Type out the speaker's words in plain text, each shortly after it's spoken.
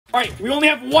Alright, we only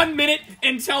have 1 minute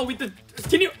until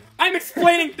I'm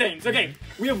explaining things, okay?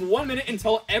 We have 1 minute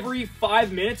until every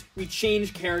 5 minutes we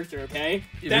change character, okay?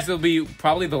 This will be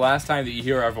probably the last time that you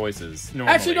hear our voices,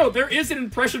 normally. Actually, no, there is an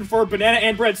impression for banana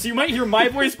and bread, so you might hear my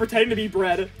voice pretending to be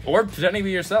bread. Or pretending to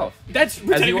be yourself. That's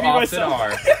pretending to be myself.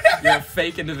 As you often are. You're a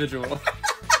fake individual.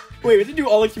 Wait, we have to do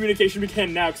all the communication we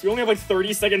can now, because we only have like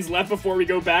 30 seconds left before we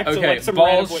go back to like some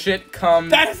balls, shit,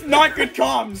 comms. That is not good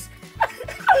comms!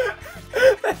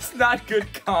 That's not good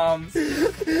comms.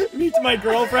 Meet my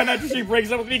girlfriend after she breaks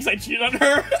up with me because I cheated on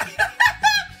her.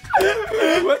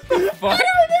 What the fuck? I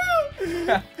don't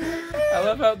know! I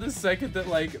love how the second that,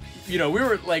 like, you know, we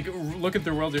were, like, looking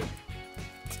through worlds.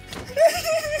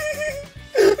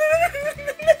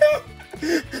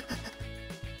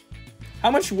 How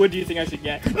much wood do you think I should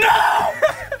get? No!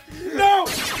 No!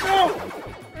 No!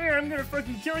 I'm gonna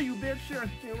fucking kill you, bitch.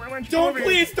 Why don't you Don't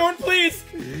please! Don't please!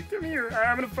 Come here.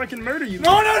 I'm gonna fucking murder you.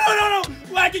 No! No! No! No! No!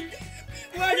 Lagging!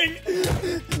 Lagging!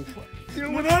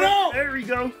 No! There we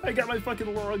go. I got my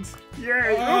fucking logs.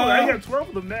 Yeah. Oh, I got 12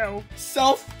 of them now.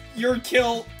 Your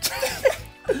kill.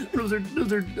 Those are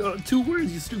 2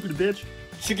 words, you stupid bitch.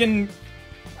 Chicken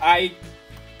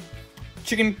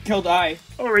killed I.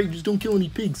 Alright, just don't kill any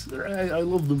pigs. I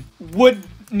love them. Would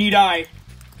need I.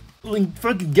 Well,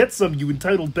 fucking get some, you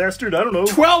entitled bastard. I don't know.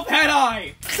 12 had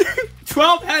I.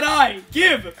 12 had I.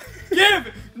 Give.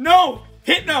 No.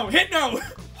 Hit no.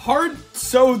 Hard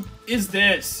so is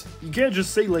this. You can't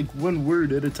just say like 1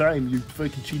 word at a time, you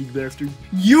fucking cheating bastard.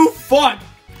 You fuck.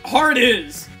 Hard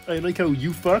is. I like how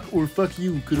you fuck or fuck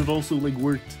you could have also like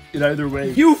worked in either way.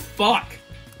 You fuck.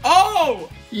 Oh.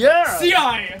 Yeah! See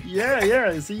I!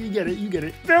 Yeah, see, you get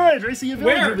it. Village! I see a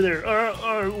village Where? over there.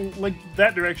 Like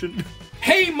that direction.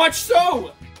 Hey, much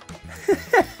so!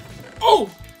 Oh!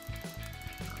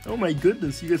 Oh my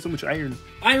goodness, you got so much iron.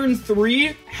 Iron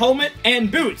 3, helmet,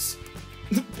 and boots.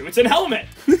 Boots and helmet.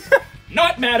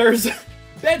 Not matters.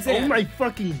 Bed's in. Oh my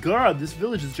fucking god, this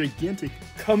village is gigantic.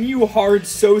 Come you hard,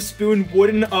 so spoon,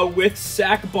 wooden, with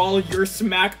sack ball, your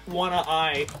smack, wanna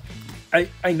I.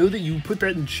 I know that you put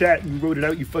that in chat and you wrote it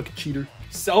out, you fucking cheater.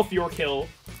 Self your kill.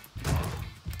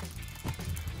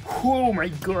 Oh my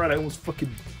god, I almost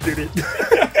fucking did it.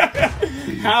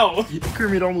 How?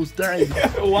 Kermit almost died.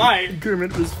 Why?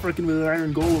 Kermit was fucking with an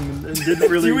iron golem and didn't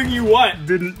really... Doing you what?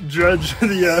 Didn't judge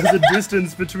the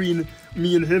distance between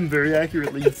me and him very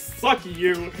accurately. Fuck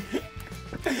you.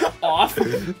 Off.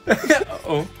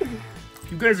 Oh.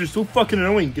 You guys are so fucking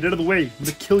annoying. Get out of the way. I'm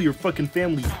gonna kill your fucking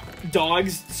family.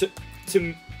 Dogs to...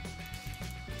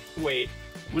 Wait.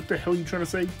 What the hell are you trying to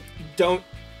say? Don't...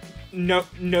 No,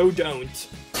 don't.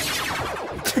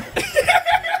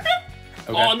 Okay.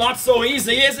 Oh, not so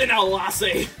easy, is it now,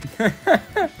 lassie?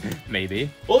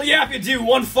 Maybe. Well, yeah, if you do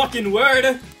 1 fucking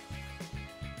word.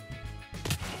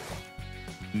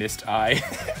 Missed eye.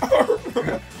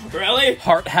 Really?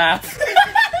 Heart half.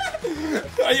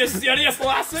 Are you serious,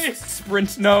 lassie?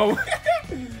 Sprint no.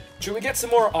 Should we get some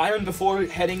more iron before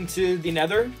heading to the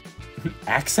nether?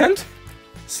 Accent?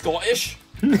 Scottish?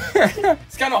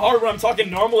 It's kind of hard when I'm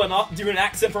talking normal and not doing an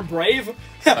accent from Brave.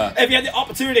 If you had the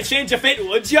opportunity to change your fate,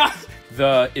 would ya?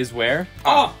 The is where?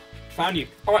 Oh, found you.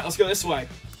 Alright, let's go this way.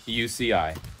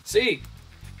 UCI. See?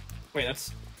 Wait,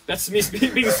 that's me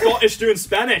being Scottish doing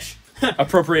Spanish.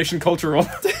 Appropriation cultural.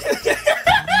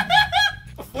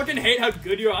 I fucking hate how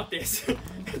good you're at this.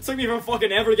 It took me for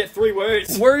fucking ever to get 3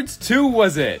 words. Words 2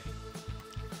 was it?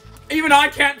 Even I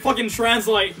can't fucking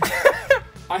translate.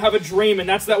 I have a dream, and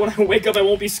that's that when I wake up I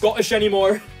won't be Scottish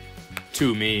anymore.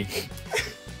 To me.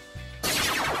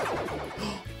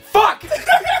 Fuck!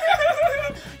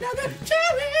 Another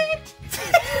challenge!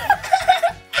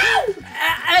 Ow!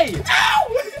 Hey!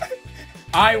 Ow!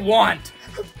 I want.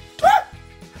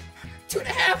 2.5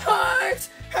 hearts!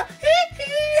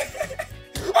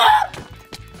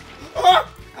 Oh,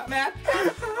 man.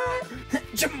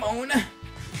 Jamona.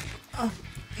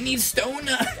 Need stone.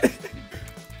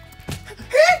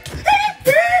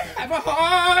 Have a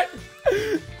heart!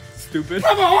 Stupid.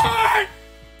 Have a heart!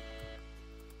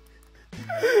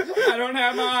 I don't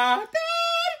have my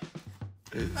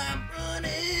bed. I'm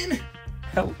running.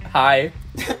 Hell, hi.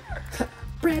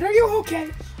 Bread, are you okay?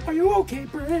 Are you okay,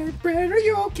 Bread? Bread, are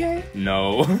you okay?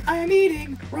 No. I'm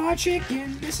eating raw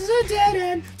chicken. This is a dead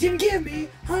end. Didn't give me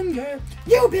hunger.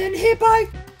 You've been hit by.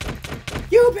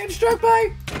 You've been struck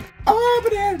by. Oh,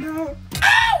 banana.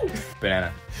 Ow!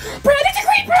 Banana. Bread, it's a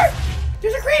creeper!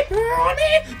 There's a creeper on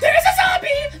me! There's a zombie!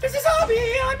 There's a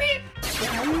zombie on me!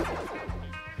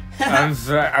 I'm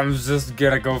just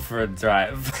gonna go for a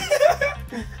drive.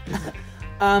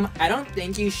 I don't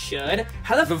think you should.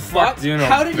 How the fuck do you know,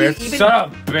 How did bitch? you even... Shut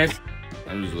up, bitch.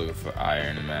 I'm just looking for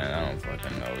iron, man. I don't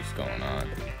fucking know what's going on.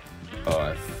 Oh,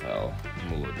 I fell.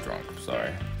 I'm a little drunk. I'm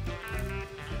sorry.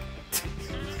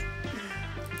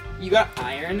 You got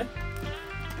iron?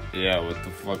 Yeah, what the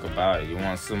fuck about it? You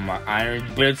want some of my iron,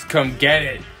 bitch? Come get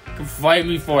it. Come fight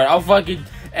me for it. I'll fucking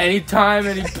anytime,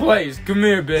 any place. Come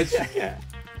here, bitch. Yeah.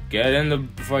 Get in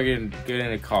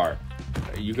the car.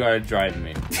 You gotta drive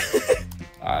me.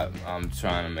 I'm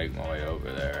trying to make my way over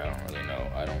there. I don't really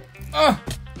know.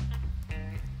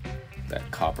 That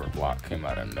copper block came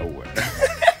out of nowhere.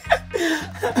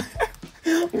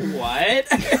 What?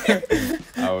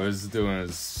 I was doing a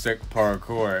sick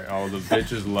parkour and all the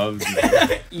bitches loved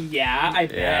me. Yeah, I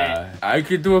bet. Yeah, I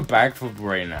could do a backflip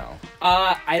right now.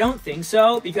 I don't think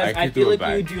so, because I feel like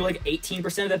you would do like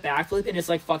 18% of the backflip and it's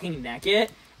like fucking neck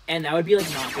it, and that would be like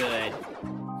not good.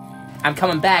 I'm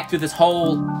coming back through this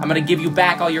hole. I'm gonna give you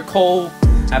back all your coal.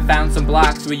 I found some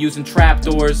blocks we're using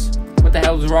trapdoors. What the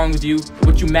hell is wrong with you?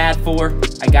 What you mad for?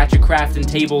 I got your crafting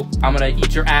table. I'm gonna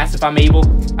eat your ass if I'm able.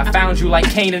 I found you like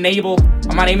Cain and Abel.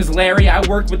 My name is Larry, I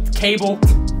work with cable.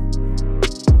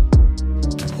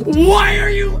 Why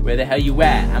are you? Where the hell you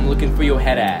at? I'm looking for your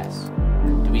head ass.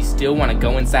 Do we still wanna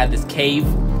go inside this cave?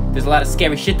 There's a lot of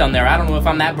scary shit down there. I don't know if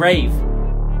I'm that brave.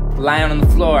 Lying on the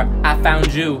floor, I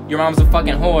found you. Your mom's a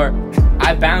fucking whore.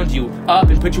 I bound you up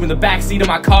and put you in the backseat of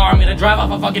my car. I'm gonna drive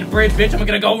off a fucking bridge, bitch. I'm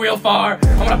gonna go real far.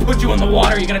 I'm gonna put you in the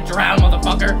water. You're gonna drown,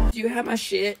 motherfucker. Do you have my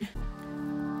shit?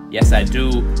 Yes, I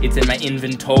do. It's in my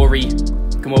inventory.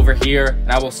 Come over here,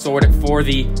 and I will sort it for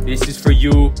thee. This is for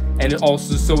you, and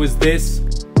also so is this.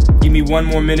 Give me 1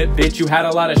 more minute, bitch. You had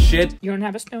a lot of shit. You don't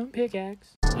have a stone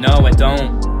pickaxe? No, I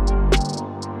don't.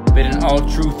 But in all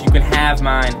truth, you can have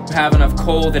mine. If you have enough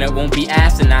coal, then it won't be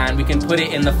asinine. We can put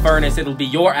it in the furnace, it'll be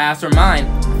your ass or mine.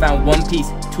 Found 1 piece,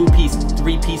 2 piece,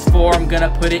 3 piece, 4. I'm gonna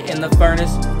put it in the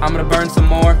furnace. I'm gonna burn some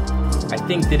more. I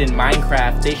think that in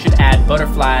Minecraft, they should add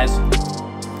butterflies.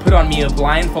 Put on me a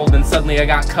blindfold and suddenly I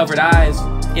got covered eyes.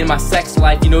 In my sex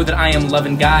life, you know that I am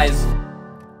loving guys.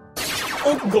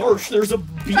 Oh gosh, there's a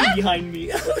bee behind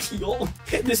me. Yo,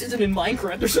 this isn't in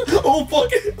Minecraft. There's oh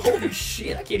fuck, holy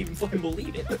shit, I can't even fucking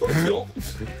believe it. Yo,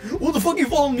 what the fuck you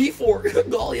following me for?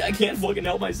 Golly, I can't fucking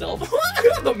help myself.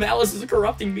 The malice is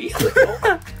corrupting me.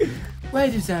 Why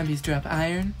do zombies drop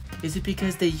iron? Is it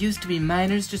because they used to be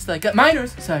miners just like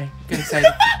miners? Sorry, got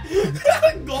excited.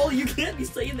 Golly, you can't be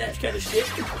saying that kind of shit.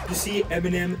 You see,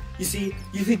 Eminem,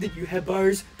 you think that you have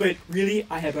bars, but really,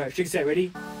 I have bars. Check this out,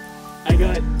 ready? I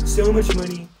got so much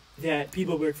money that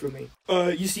people work for me.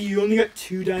 You see, you only got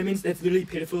 2 diamonds. That's literally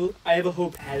pitiful. I have a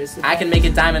whole palace of I can make a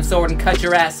diamond sword and cut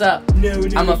your ass up. No,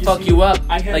 I'ma fuck you up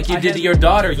like you did to your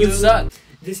daughter. You suck.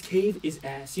 This cave is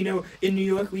ass. You know, in New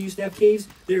York, we used to have caves.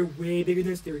 They're way bigger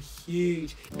than this. They're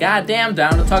huge. Goddamn,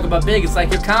 down to talk about big, it's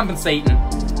like you're compensating.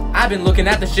 I've been looking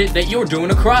at the shit that you're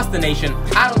doing across the nation.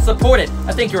 I don't support it.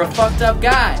 I think you're a fucked up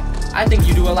guy. I think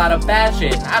you do a lot of bad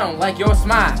shit. I don't like your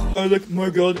smile. Oh, look, more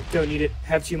gold. Don't need it.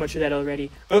 Have too much of that already.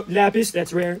 Oh, lapis.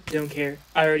 That's rare. Don't care.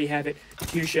 I already have it.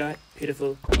 2-shot.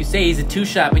 Pitiful. You say he's a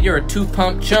 2-shot, but you're a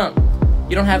 2-pump chump.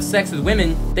 You don't have sex with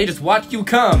women. They just watch you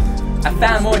come. I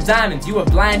found more diamonds. You a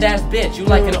blind ass bitch. You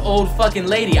like an old fucking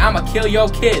lady. I'ma kill your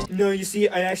kid. No, you see,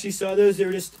 I actually saw those. They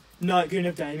were just not good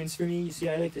enough diamonds for me. You see,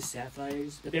 I like the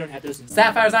sapphires, but they don't have those in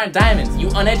Sapphires aren't diamonds. You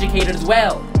uneducated as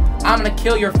well. I'm gonna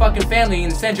kill your fucking family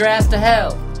and send your ass to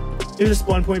hell. There's a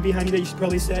spawn point behind you that you should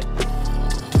probably set.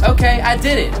 Okay, I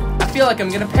did it. I feel like I'm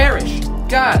gonna perish.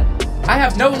 God, I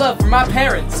have no love for my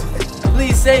parents.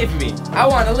 Please save me. I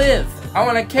wanna live. I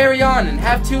wanna carry on and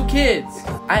have 2 kids.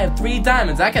 I have 3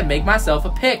 diamonds. I can make myself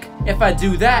a pick. If I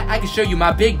do that, I can show you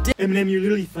my big dick. Eminem, you're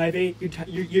literally 5'8".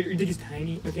 Your dick is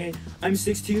tiny, okay? I'm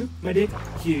 6'2". My dick,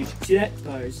 huge. See that?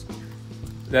 Bars.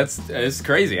 It's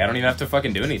crazy. I don't even have to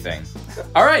fucking do anything.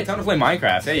 Alright, time to play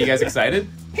Minecraft. Hey, you guys excited?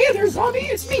 Hey there, zombie.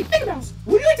 It's me, Mickey Mouse.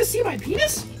 Would you like to see my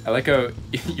penis? I like how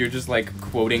you're just like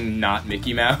quoting not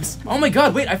Mickey Mouse. Oh my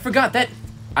god, wait, I forgot.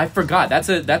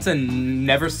 That's a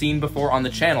never seen before on the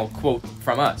channel quote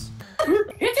from us.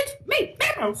 It's me,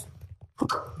 Mickey Mouse.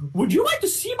 Would you like to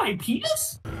see my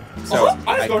penis? So,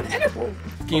 I've got an edible.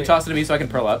 Can you toss it to me so I can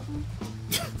pearl up?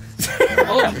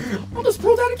 I'll just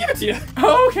pull down and give it to you.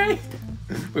 Oh, okay.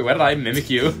 Wait, why did I mimic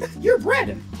you? You're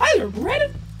bread. Hi there,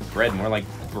 bread. Bread, more like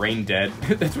brain dead.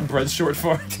 That's what bread's short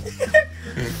for.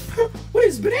 What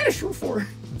is banana short for?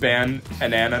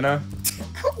 Banana.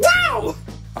 Wow!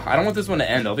 I don't want this one to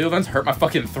end. All the other ones hurt my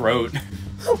fucking throat.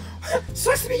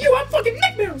 Sucks to be you. I'm fucking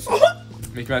Mickey Mouse.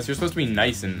 Mickey Mouse, you're supposed to be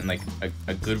nice and like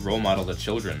a good role model to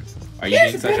children. Are you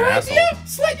Here's being a such an better asshole? idea.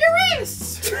 Slit your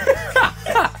wrists. Do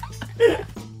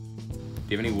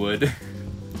you have any wood?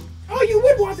 Oh, you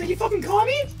would want that, you fucking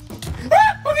commie?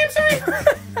 Ah, okay, Okay, I'm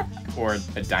sorry. Or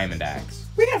a diamond axe.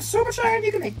 We have so much iron,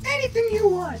 you can make anything you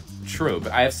want. True,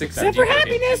 but I have 6 Except diamonds. for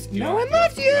happiness, no one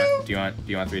loves you. Do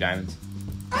you want 3 diamonds?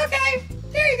 Okay,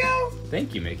 there you go.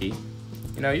 Thank you, Mickey.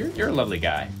 You know, you're a lovely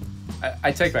guy.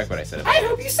 I take back what I said about I you.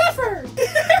 hope you suffer.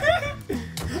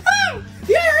 Oh,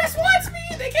 the IRS wants me.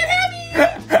 They can't have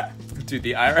me. Dude,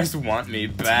 the IRS want me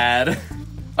bad.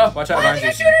 Oh, watch out, Oh, they behind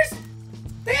got you. shooters.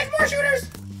 They have more shooters.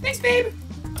 Thanks, babe.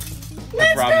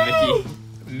 Let's Problem, go.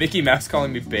 Mickey Mouse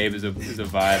calling me babe is a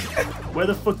vibe. Why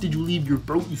the fuck did you leave your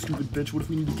boat, you stupid bitch? What if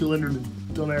we need to kill Enderman?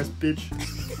 Dumbass bitch.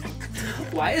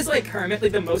 Why is like Kermit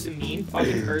like the most mean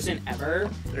fucking person ever?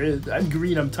 I'm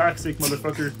green, I'm toxic,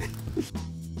 motherfucker.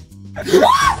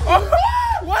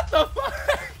 What the fuck?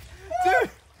 Dude!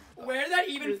 Where did that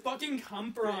even fucking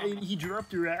come from? He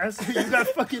dropped your ass. You got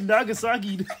fucking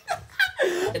Nagasaki'd.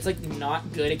 It's like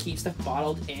not good to keep stuff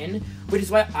bottled in, which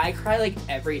is why I cry like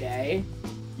every day.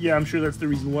 Yeah, I'm sure that's the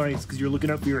reason why. It's because you're looking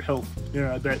out for your health.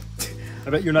 Yeah, I bet. I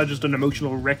bet you're not just an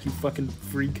emotional wreck, you fucking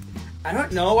freak. I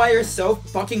don't know why you're so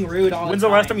fucking rude all When's the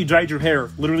the time. last time you dyed your hair?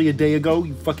 Literally a day ago,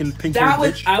 you fucking pink-haired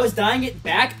bitch. I was dyeing it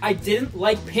back. I didn't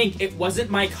like pink. It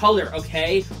wasn't my color,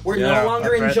 okay? We're Yeah, no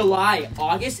longer I in bet. July.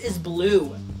 August is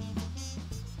blue.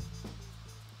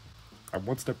 I'm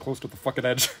one step close to the fucking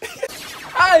edge.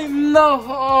 Ay, no.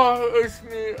 Oh, es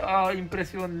mi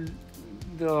impresión.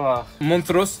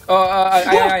 Monstruos.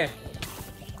 Ay.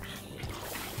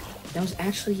 That was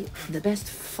actually the best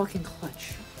fucking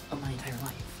clutch of my entire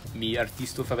life. Mi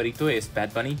artista favorito es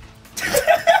Bad Bunny.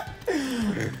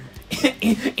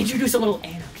 Introduce a little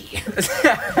anarchy.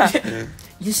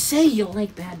 You say you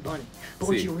like Bad Bunny, but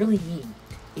what Sí. you really mean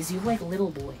is you like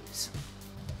little boys.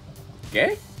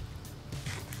 ¿Qué?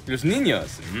 Los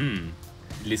niños.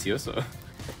 Delicioso.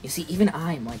 You see, even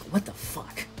I'm like, what the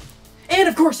fuck? And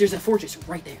of course, there's a fortress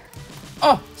right there.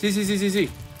 Oh, sí.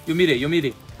 Yo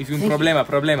mire. Es un Thank you.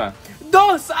 problema.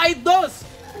 Dos, hay dos.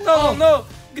 No.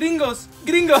 Gringos.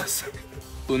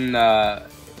 Un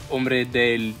hombre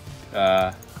del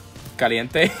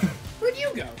caliente Where'd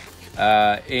you go?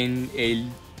 en el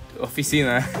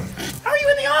oficina. How are you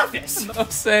in the office? No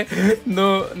sé,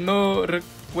 no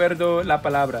recuerdo la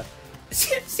palabra.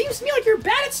 Seems to me like you're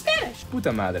bad at Spanish.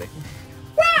 Puta madre.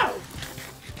 Wow!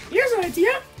 Here's an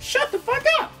idea. Shut the fuck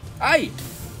up. Ay.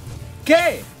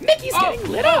 ¿Qué? Mickey's Oh,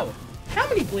 getting lit up. How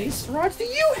many blaze rods do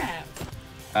you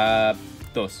have?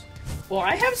 Dos. Well,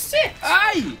 I have 6.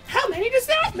 Ay. How many does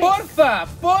that make?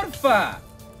 Porfa.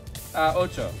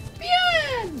 Ocho.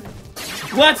 Bien!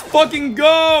 Let's fucking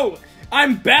go!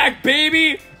 I'm back,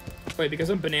 baby! Wait, because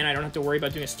I'm banana, I don't have to worry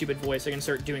about doing a stupid voice. I can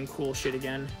start doing cool shit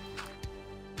again.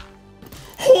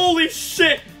 Holy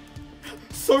shit!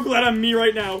 So glad I'm me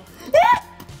right now.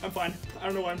 I'm fine. I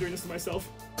don't know why I'm doing this to myself.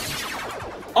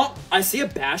 Oh, I see a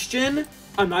bastion.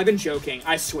 I'm not even joking.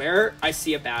 I swear, I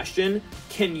see a bastion.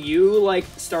 Can you, like,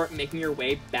 start making your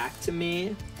way back to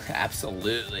me?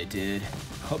 Absolutely, dude.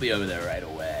 I'll be over there right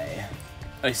away.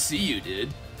 I see you, dude.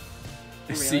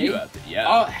 I see Really? you out there. Yeah.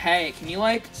 Oh, hey, can you,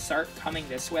 like, start coming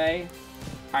this way?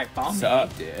 Alright, follow What's me.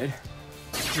 up, dude?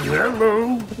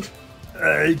 Hello.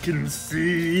 I can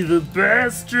see the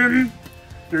bastion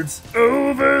that's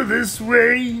over this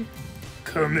way.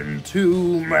 Coming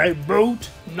to my boat.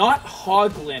 Not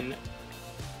Hoglin.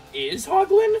 Is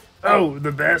Hoglin? Oh,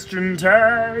 the bastion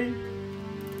tie.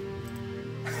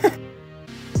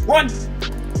 Run!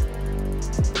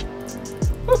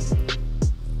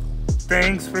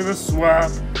 Thanks for the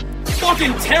swap.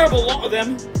 Fucking terrible lot of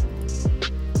them!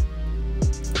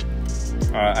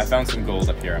 I found some gold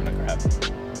up here. I'm gonna grab.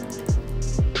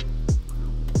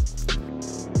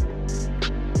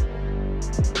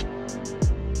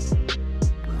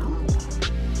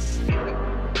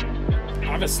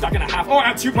 I'm just stuck in a half. Oh, I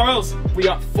have 2 pearls! We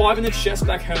got 5 in the chest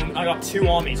back home, and I got 2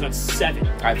 on me, so that's 7.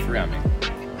 I have 3 on me.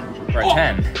 Or Oh.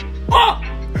 10. Oh!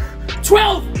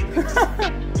 12!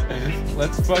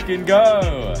 Let's fucking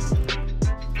go.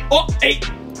 Oh,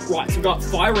 8! Right, so we got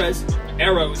 5 res,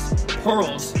 arrows,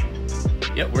 pearls.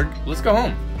 Yeah, let's go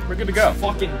home. We're good to go.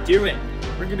 Fucking do it.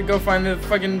 We're good to go find the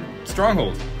fucking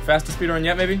stronghold. Fastest speedrun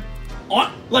yet, maybe?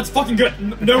 Oh, let's fucking go.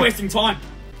 No wasting time.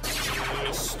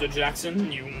 Mr.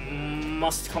 Jackson, you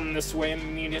must come this way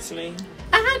immediately.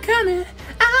 I'm coming.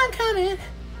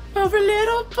 Over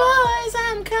little boys,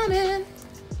 I'm coming.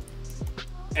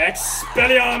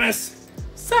 Expelliarmus!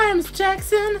 Sorry, Mr.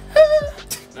 Jackson.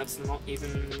 That's not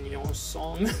even your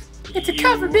song. It's a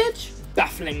cover, bitch.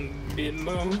 Baffling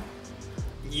bimbo.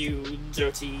 You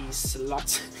dirty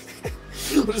slut.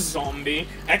 Zombie.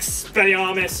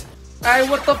 Expelliarmus! Hey,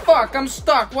 what the fuck? I'm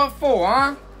stuck. What for,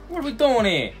 huh? What are we doing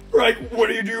here? Right, what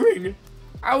are you doing?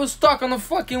 I was stuck on the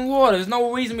fucking water. There's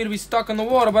no reason for me to be stuck on the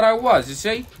water, but I was, you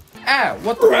see? Ow,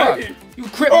 what the fuck? You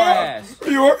crit my ass.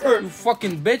 You hurt. You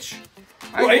fucking bitch.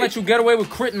 I ain't let you get away with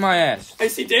critting my ass. I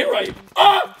see daylight.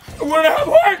 Ah! What did I have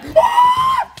heart?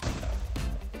 Ah!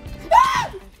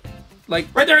 Ah! Like,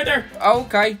 Right there.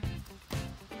 okay.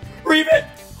 Reap it.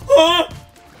 Ah!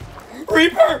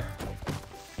 Reaper.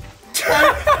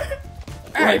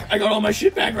 I got all my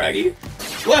shit back, Raggy.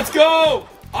 Let's go.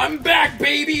 I'm back,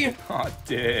 baby. Oh,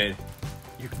 dude.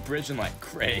 You're bridging like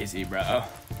crazy, bro.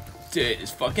 Dude,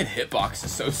 his fucking hitbox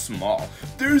is so small.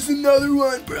 There's another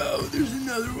one, bro. There's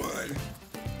another one.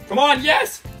 Come on,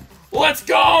 yes. Let's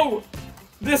go.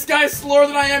 This guy's slower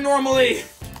than I am normally.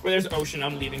 Wait, there's Ocean.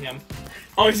 I'm leaving him.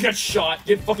 Oh, he's got shot.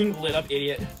 Get fucking lit up,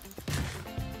 idiot.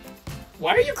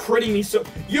 Why are you critting me so...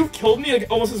 You've killed me like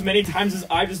almost as many times as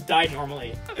I just died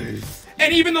normally.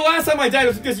 And even the last time I died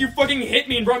was because you fucking hit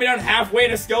me and brought me down halfway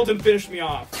and a skeleton finished me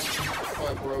off. Oh,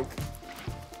 I broke.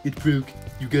 It broke.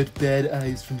 You got bad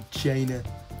eyes from China.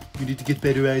 You need to get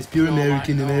better eyes. Pure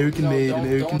American, American made,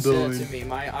 American don't born. Say that to me.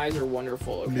 My eyes are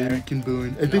wonderful, okay? American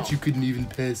born. I bet you couldn't even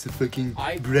pass a fucking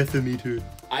breathometer.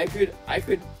 I could.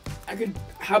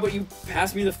 How about you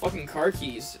pass me the fucking car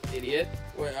keys, idiot?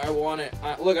 Wait, I want it.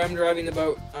 Look, I'm driving the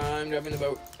boat. I'm driving the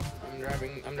boat.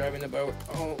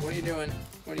 Oh, what are you doing?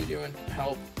 What are you doing?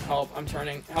 Help! I'm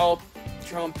turning. Help!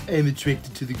 Trump. I'm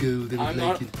attracted to the gold. I would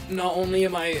like it. Not only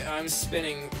am I'm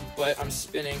spinning, but I'm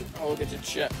spinning. Oh, look at your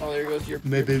jet. Oh, there goes your.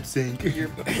 My boat sank. Your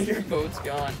boat's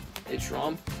gone. Hey,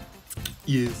 Trump.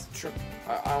 Yes. Trump.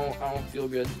 I don't feel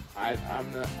good. I'm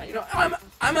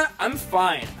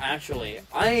fine actually.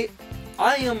 I'm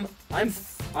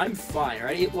fine.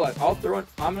 Ready? Look, I'm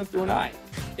gonna throw an eye.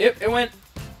 It went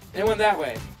that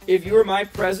way. If you were my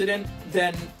president,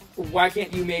 then why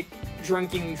can't you make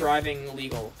drinking driving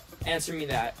legal? Answer me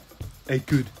that. I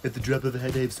could. At the drop of a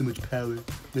hat, I have so much power.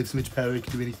 I have so much power, I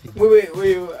can do anything. Wait.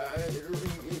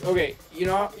 Okay,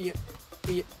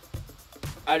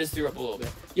 I just threw up a little bit.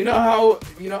 You know how,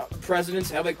 presidents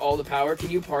have, like, all the power?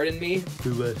 Can you pardon me? For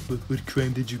what? What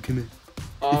crime did you commit?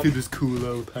 If it was cool,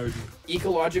 I'll pardon you.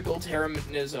 Ecological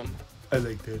terrorism. I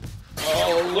like that.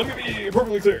 Let me be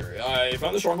perfectly clear. I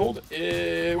found the stronghold.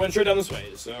 It went straight down this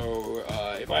way. So,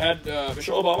 if I had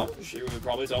Michelle Obama, she would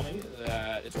probably tell me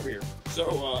that it's over here.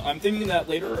 So, I'm thinking that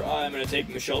later I'm going to take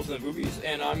Michelle to the movies,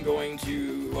 and I'm going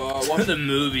to watch the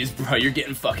movies, bro. You're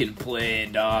getting fucking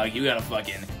played, dog. You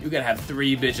gotta have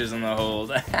 3 bitches on the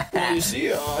hold. Well, you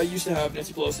see, I used to have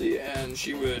Nancy Pelosi, and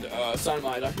she would sign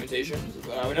my documentation,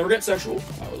 but I would never get sexual.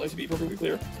 I would like to be perfectly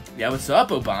clear. Yeah, what's up,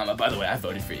 Obama? By the way, I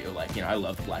voted for you. Like, I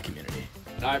love the black community.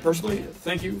 I personally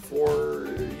thank you for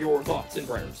your thoughts and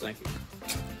prayers. Thank you.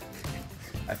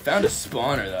 I found a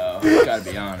spawner, though. Gotta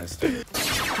be honest.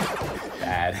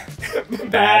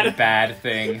 Bad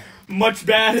thing. Much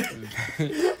bad.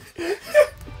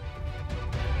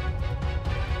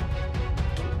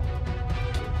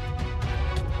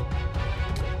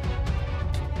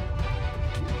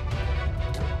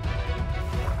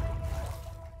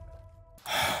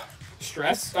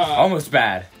 Stress? Almost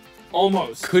bad.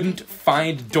 Almost. Couldn't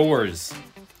find doors.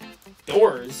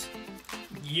 Doors?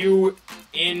 You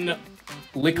in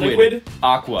liquid?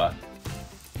 Aqua.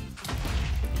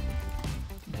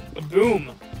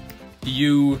 Boom.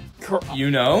 You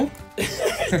know?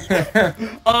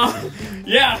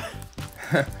 Yeah.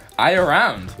 I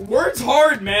around. Words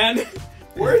hard, man.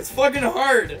 Words fucking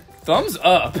hard. Thumbs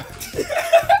up.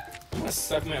 I'm gonna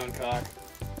suck my own cock.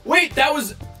 Wait, that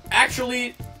was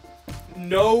actually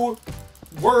no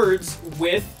words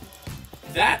with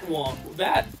that one.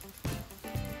 That.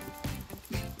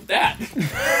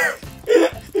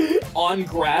 On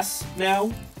grass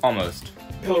now. Almost.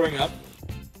 Pillaring up.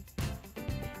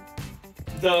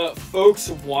 The folks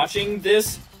watching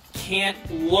this can't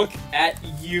look at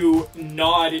you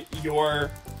nod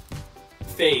your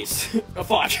face.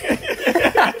 Fuck.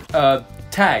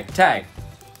 Tag.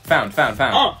 Found.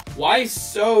 Why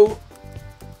so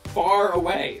far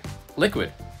away?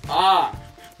 Liquid. Ah.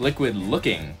 Liquid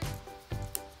looking.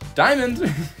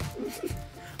 Diamond.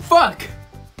 Fuck.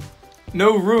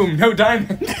 No room, no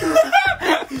diamond.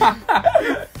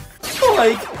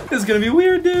 Like, this is gonna be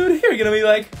weird, dude. You're gonna be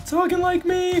like, talking like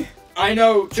me. I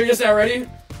know. Check this out, ready?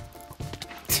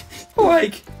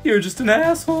 Like, you're just an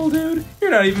asshole, dude.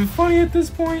 You're not even funny at this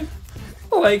point.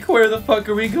 Like, where the fuck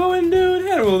are we going, dude?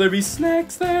 And will there be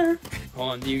snacks there?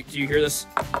 Hold on, do you hear this?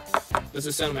 This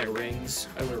is sound of my rings.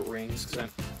 I wear rings because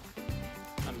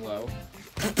I'm low.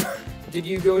 Did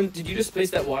you just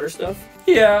place that water stuff?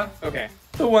 Yeah. Okay.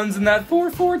 The ones in that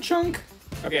 4-4 chunk.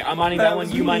 Okay, I'm mining that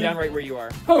one. You mine down right where you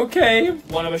are. Okay.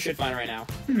 One of us should find right now.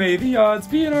 May the odds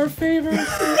be in our favor.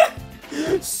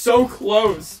 So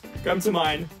close. Come to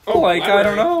mine. Oh, Like, I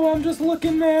don't library. know, I'm just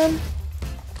looking, man.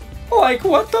 Like,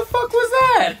 what the fuck was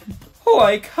that?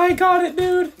 Like, I got it,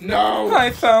 dude. No.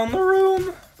 I found the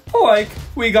room. Like,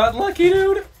 we got lucky,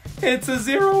 dude. It's a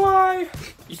 0i.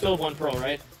 You still have 1 pearl,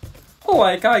 right?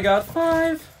 Like, I got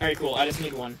 5. Alright, cool. I just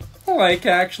need 1. Like,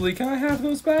 actually, can I have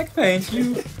those back? Thank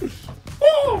you.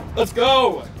 Woo! Let's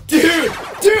go. Dude,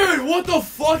 what the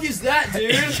fuck is that,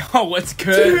 dude? Yo, what's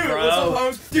good, Dude, bro? what's up,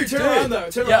 Holmes? Dude, turn around though.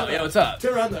 Turn Yo, around though. yo, what's up?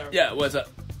 Turn around though. Yeah, what's up?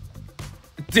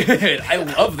 Dude, I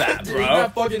love that, Dude, bro.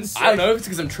 that fucking sick. I don't know if it's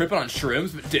because I'm tripping on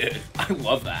shrooms, but dude, I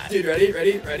love that. Dude, ready?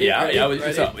 Yeah, ready, what's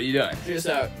ready? up? What are you doing? Check this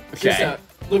out. Okay. Check this out.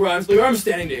 Look where I'm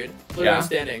standing, dude. Look where Yeah. I'm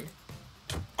standing.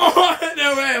 Oh,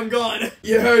 no way, I'm gone.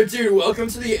 Yo, dude, welcome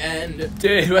to the end.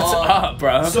 Dude, what's up,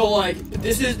 bro? So, like,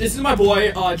 this is my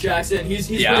boy, Jackson. He's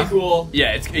Yeah. pretty cool.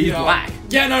 Yeah, he's You know. black.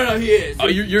 Yeah, no, he is. Oh,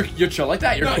 you're chill like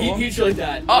that? You're no, cool? he's like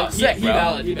that. Oh, Like, sick, he bro.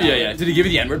 valid. Yeah. Did he give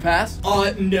you the N-word pass?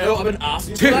 No, I've been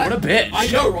asking for Dude, that. what a bitch. I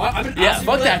know, right? I've been Yeah, asking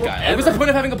fuck for that guy. forever. What's the point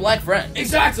of having a black friend?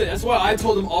 Exactly, that's why I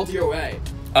told him all to your way.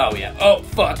 Oh, yeah. Oh,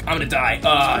 fuck. I'm gonna die.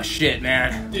 Oh, shit,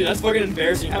 man. Dude, that's fucking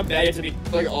embarrassing how bad you have to be.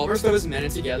 Like, all of our stuff is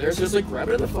mended together, so just, like, grab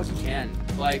it the fuck you can.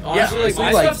 Like, honestly, Yeah, like,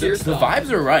 my like, stuff's your the stuff. vibes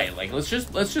are right. Like, let's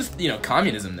just, you know,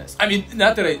 communism this. I mean,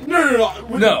 not that I... No.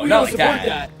 We No, don't not like support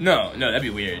that. No, that'd be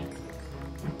weird.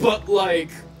 But, like,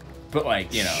 But,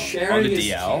 like, you know, sharing on the is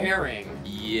DL. caring.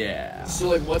 Yeah. So,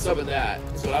 like, what's up with that?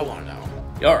 That's what I want to know.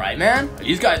 You alright, man?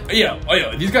 These guys, yo,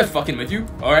 these guys fucking with you?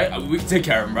 Alright, we can take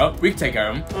care of them, bro. We can take care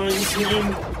of them. You saying,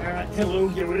 hello,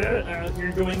 Yoda,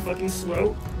 you're going fucking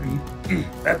slow?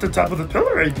 At the top of the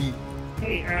pillar, I'd be.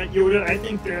 Hey, Yoda, I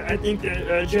think that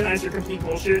Jedi's are complete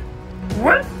bullshit.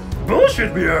 What?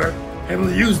 Bullshit we are? I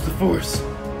will use the Force.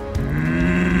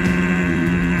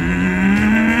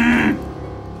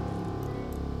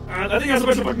 I think that's a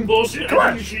bunch of fucking bullshit. Clutch.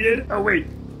 I think you cheated. Oh, wait.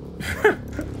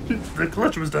 The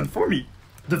clutch was done for me.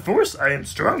 The Force I am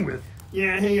strong with.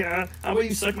 Yeah, hey, how about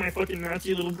you suck my fucking nuts,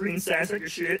 you little green sassacre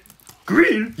shit?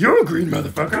 Green? You're a green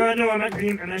motherfucker. No, I'm not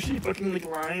green. I'm actually fucking, like,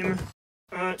 lime.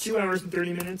 2 hours and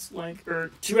 30 minutes, like,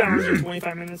 or 2 hours and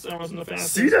 25 minutes. I wasn't the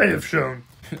fastest. Seed I have shown.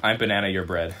 I'm banana, you're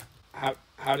bread. How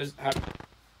I don't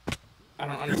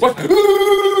understand. What?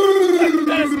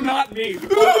 That is not me.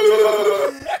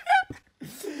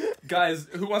 Guys,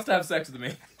 who wants to have sex with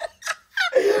me?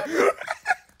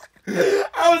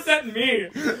 How is that me?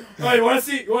 Wait, you wanna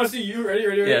see you? Ready?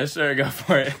 Yeah, sure, go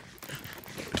for it.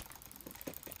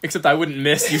 Except I wouldn't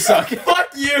miss, you suck. Fuck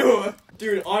you!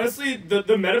 Dude, honestly, the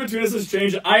meta between us has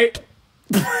changed.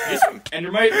 Just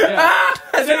Endermite? Yeah.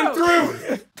 Send him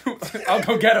through! I'll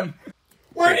go get him.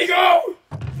 Where'd he go?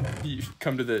 You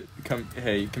come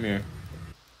here.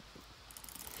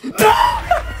 No!